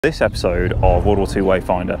This episode of World War II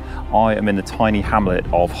Wayfinder, I am in the tiny hamlet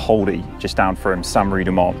of Holdy, just down from Sainte Marie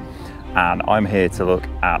Du Mont, and I'm here to look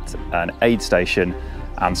at an aid station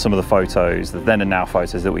and some of the photos, the then and now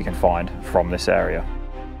photos that we can find from this area.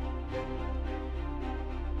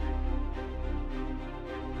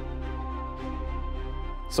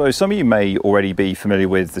 So some of you may already be familiar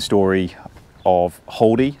with the story of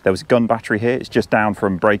Holdy. There was a gun battery here. It's just down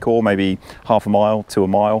from Breakour, maybe half a mile to a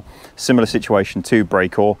mile. Similar situation to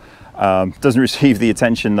Breakour. Doesn't receive the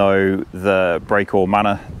attention though the Breakour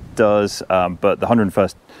Manor does, but the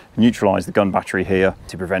 101st neutralised the gun battery here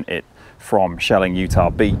to prevent it from shelling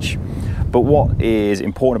Utah Beach. But what is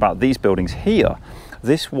important about these buildings here,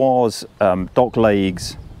 this was Doc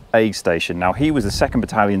Lage's aid station. Now, he was the 2nd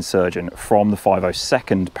Battalion Surgeon from the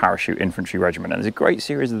 502nd Parachute Infantry Regiment, and there's a great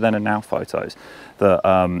series of then and now photos that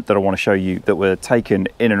I want to show you that were taken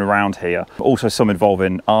in and around here. Also some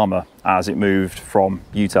involving armour as it moved from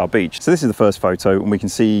Utah Beach. So this is the first photo, and we can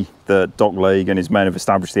see that Doc Lage and his men have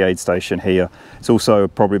established the aid station here. It's also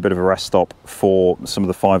probably a bit of a rest stop for some of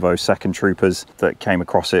the 502nd troopers that came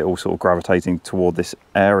across it, all sort of gravitating toward this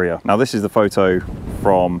area. Now, this is the photo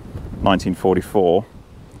from 1944.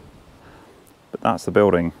 But that's the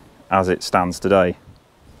building as it stands today.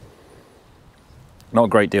 Not a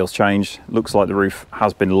great deal's changed. Looks like the roof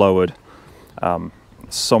has been lowered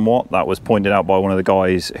somewhat. That was pointed out by one of the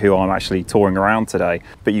guys who I'm actually touring around today.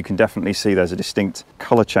 But you can definitely see there's a distinct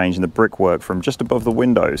colour change in the brickwork from just above the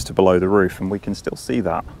windows to below the roof, and we can still see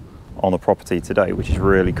that on the property today, which is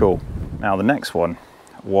really cool. Now, the next one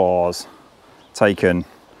was taken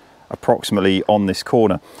approximately on this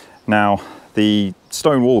corner. Now, the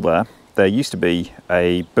stone wall there used to be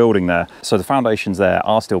a building there, so the foundations there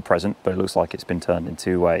are still present, but it looks like it's been turned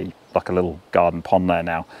into a little garden pond there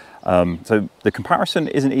now. So the comparison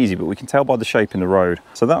isn't easy, but we can tell by the shape in the road.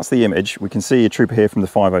 So that's the image. We can see a trooper here from the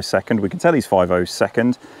 502nd. We can tell he's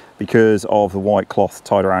 502nd because of the white cloth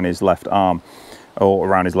tied around his left arm, or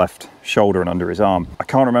around his left shoulder and under his arm. I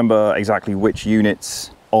can't remember exactly which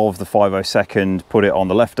units of the 502nd put it on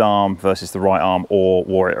the left arm versus the right arm, or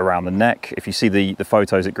wore it around the neck. If you see the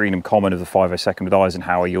photos at Greenham Common of the 502nd with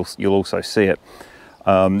Eisenhower, you'll also see it.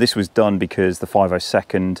 This was done because the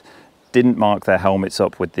 502nd didn't mark their helmets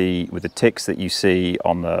up with the ticks that you see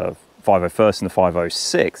on the 501st and the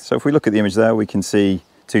 506th. So if we look at the image there, we can see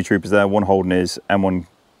two troopers there, one holding his M1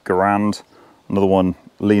 Garand, another one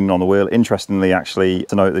leaning on the wheel. Interestingly, actually,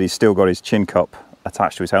 to note that he's still got his chin cup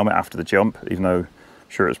attached to his helmet after the jump, even though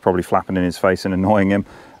sure it's probably flapping in his face and annoying him.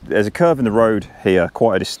 There's a curve in the road here,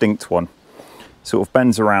 quite a distinct one. Sort of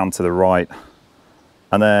bends around to the right,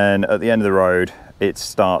 and then at the end of the road it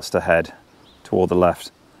starts to head toward the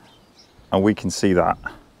left, and we can see that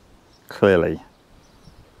clearly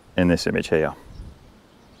in this image here.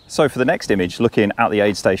 So for the next image, looking at the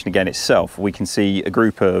aid station again itself, we can see a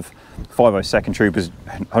group of 502nd troopers,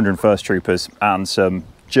 101st troopers, and some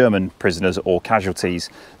German prisoners or casualties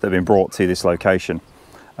that have been brought to this location.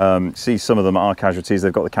 See, some of them are casualties.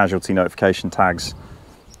 They've got the casualty notification tags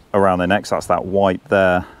around their necks. That's that white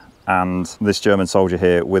there. And this German soldier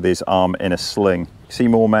here with his arm in a sling. See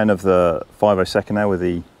more men of the 502nd there with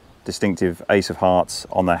the distinctive Ace of Hearts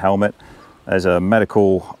on their helmet. There's a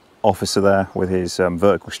medical officer there with his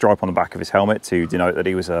vertical stripe on the back of his helmet to denote that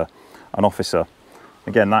he was an officer.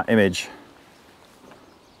 Again, that image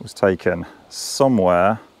was taken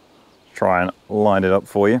somewhere. Try and line it up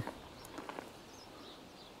for you.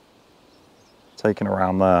 Taken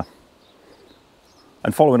around there.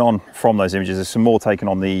 And following on from those images, there's some more taken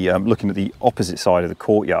on the looking at the opposite side of the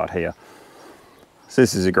courtyard here. So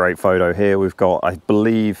this is a great photo here. We've got, I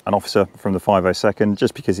believe, an officer from the 502nd,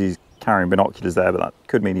 just because he's carrying binoculars there, but that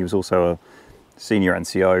could mean he was also a senior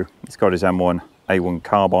NCO. He's got his M1A1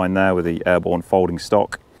 carbine there with the Airborne folding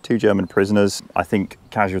stock. Two German prisoners, I think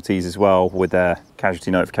casualties as well, with their casualty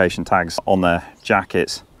notification tags on their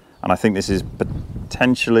jackets. And I think this is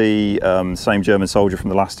potentially the same German soldier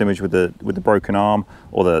from the last image with the broken arm,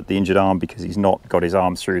 or the injured arm, because he's not got his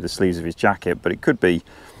arms through the sleeves of his jacket, but it could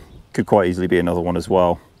quite easily be another one as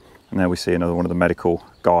well. And there we see another one of the medical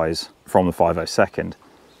guys from the 502nd.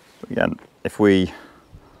 But again, if we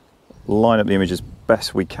line up the image as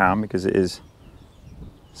best we can, because it is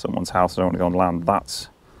someone's house, I don't want to go on land, that's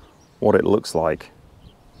what it looks like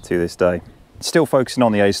to this day. Still focusing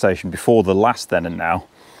on the aid station before the last then and now.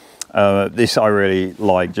 This I really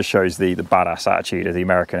like, just shows the badass attitude of the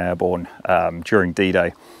American Airborne during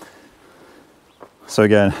D-Day. So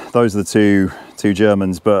again, those are the two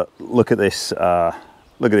Germans, but look at this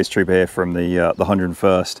trooper here from the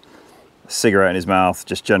 101st, cigarette in his mouth,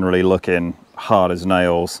 just generally looking hard as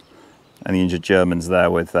nails, and the injured Germans there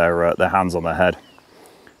with their hands on their head.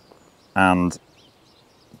 and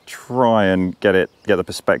try and get the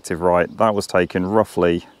perspective right. That was taken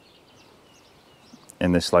roughly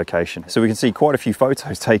in this location. So we can see quite a few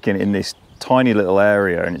photos taken in this tiny little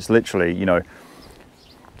area, and it's literally, you know,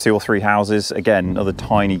 2 or 3 houses. Again, another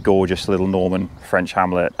tiny, gorgeous little Norman French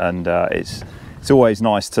hamlet, and it's always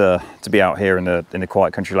nice to be out here in the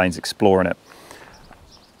quiet country lanes exploring it.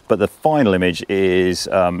 But the final image is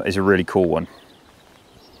a really cool one.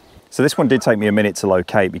 So this one did take me a minute to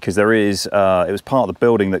locate, because there is, it was part of the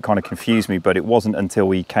building that kind of confused me, but it wasn't until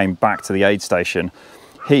we came back to the aid station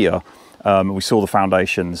here, we saw the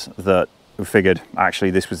foundations, that we figured actually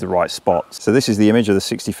this was the right spot. So this is the image of the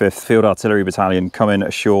 65th Field Artillery Battalion coming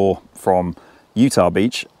ashore from Utah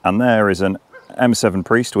Beach, and there is an M7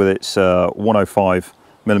 Priest with its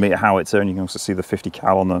 105mm howitzer, and you can also see the 50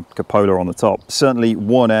 cal on the cupola on the top. Certainly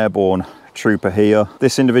one airborne trooper here.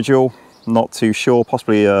 This individual, not too sure,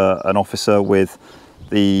 possibly an officer with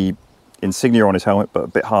the insignia on his helmet, but a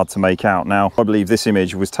bit hard to make out. Now, I believe this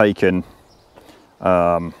image was taken,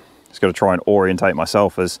 just got to try and orientate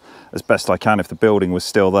myself as best I can if the building was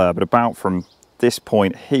still there, but about from this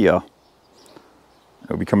point here,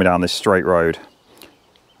 it'll be coming down this straight road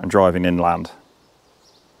and driving inland.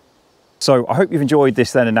 So I hope you've enjoyed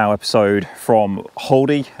this Then and Now episode from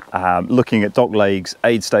Holdy, looking at Doc Lage's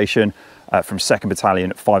aid station from 2nd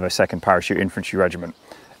Battalion, 502nd Parachute Infantry Regiment.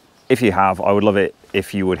 If you have, I would love it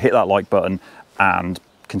if you would hit that like button and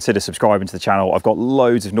consider subscribing to the channel. I've got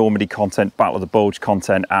loads of Normandy content, Battle of the Bulge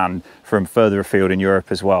content, and from further afield in Europe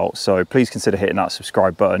as well. So please consider hitting that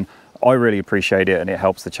subscribe button. I really appreciate it, and it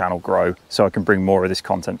helps the channel grow so I can bring more of this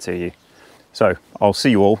content to you. So I'll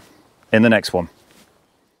see you all in the next one.